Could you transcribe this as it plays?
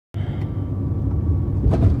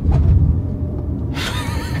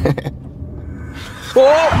Oh!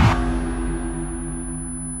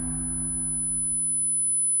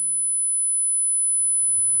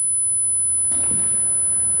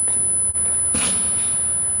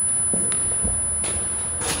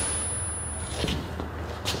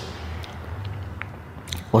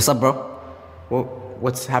 What's up, bro? Well,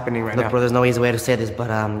 what's happening right now? Look, bro, there's no easy way to say this, but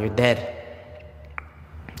you're dead.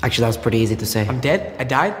 Actually, that was pretty easy to say. I'm dead? I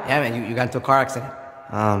died? Yeah, man, you got into a car accident.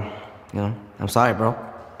 I'm sorry, bro.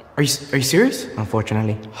 Are you serious?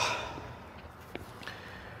 Unfortunately.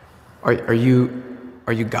 Are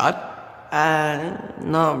you God?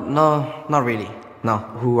 No, not really. No.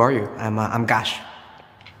 Who are you? I'm Gash.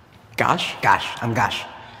 Gosh? Gash, I'm Gash.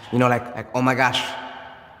 You know, like, oh my gosh.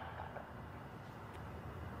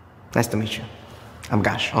 Nice to meet you. I'm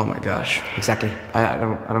Gash. Oh my gosh. Exactly. I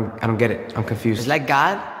don't get it. I'm confused. It's like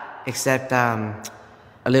God, except a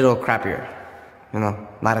little crappier. You know,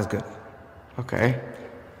 not as good. Okay.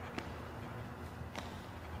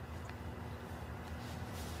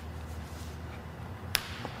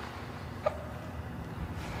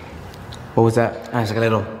 What was that? It's like a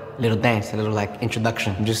little dance, a little like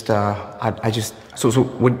introduction. So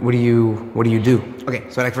what do you do? Okay,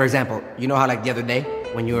 so like for example, you know how like the other day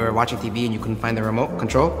when you were watching TV and you couldn't find the remote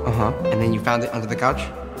control? And then you found it under the couch?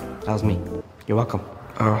 That was me. You're welcome.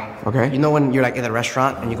 Oh, okay. You know when you're like in a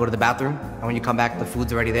restaurant and you go to the bathroom and when you come back the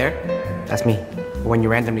food's already there? That's me. When you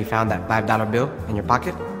randomly found that $5 bill in your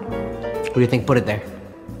pocket, who do you think put it there?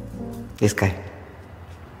 This guy.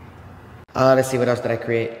 Let's see, what else did I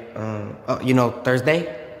create? You know, Thursday,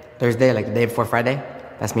 like the day before Friday,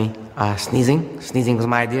 that's me. Sneezing was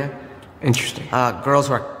my idea. Interesting. Girls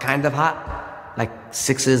who are kind of hot, like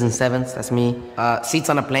 6s and 7s, that's me. Seats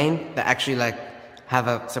on a plane that actually like have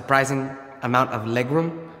a surprising amount of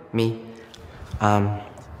legroom, me.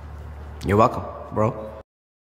 You're welcome, bro.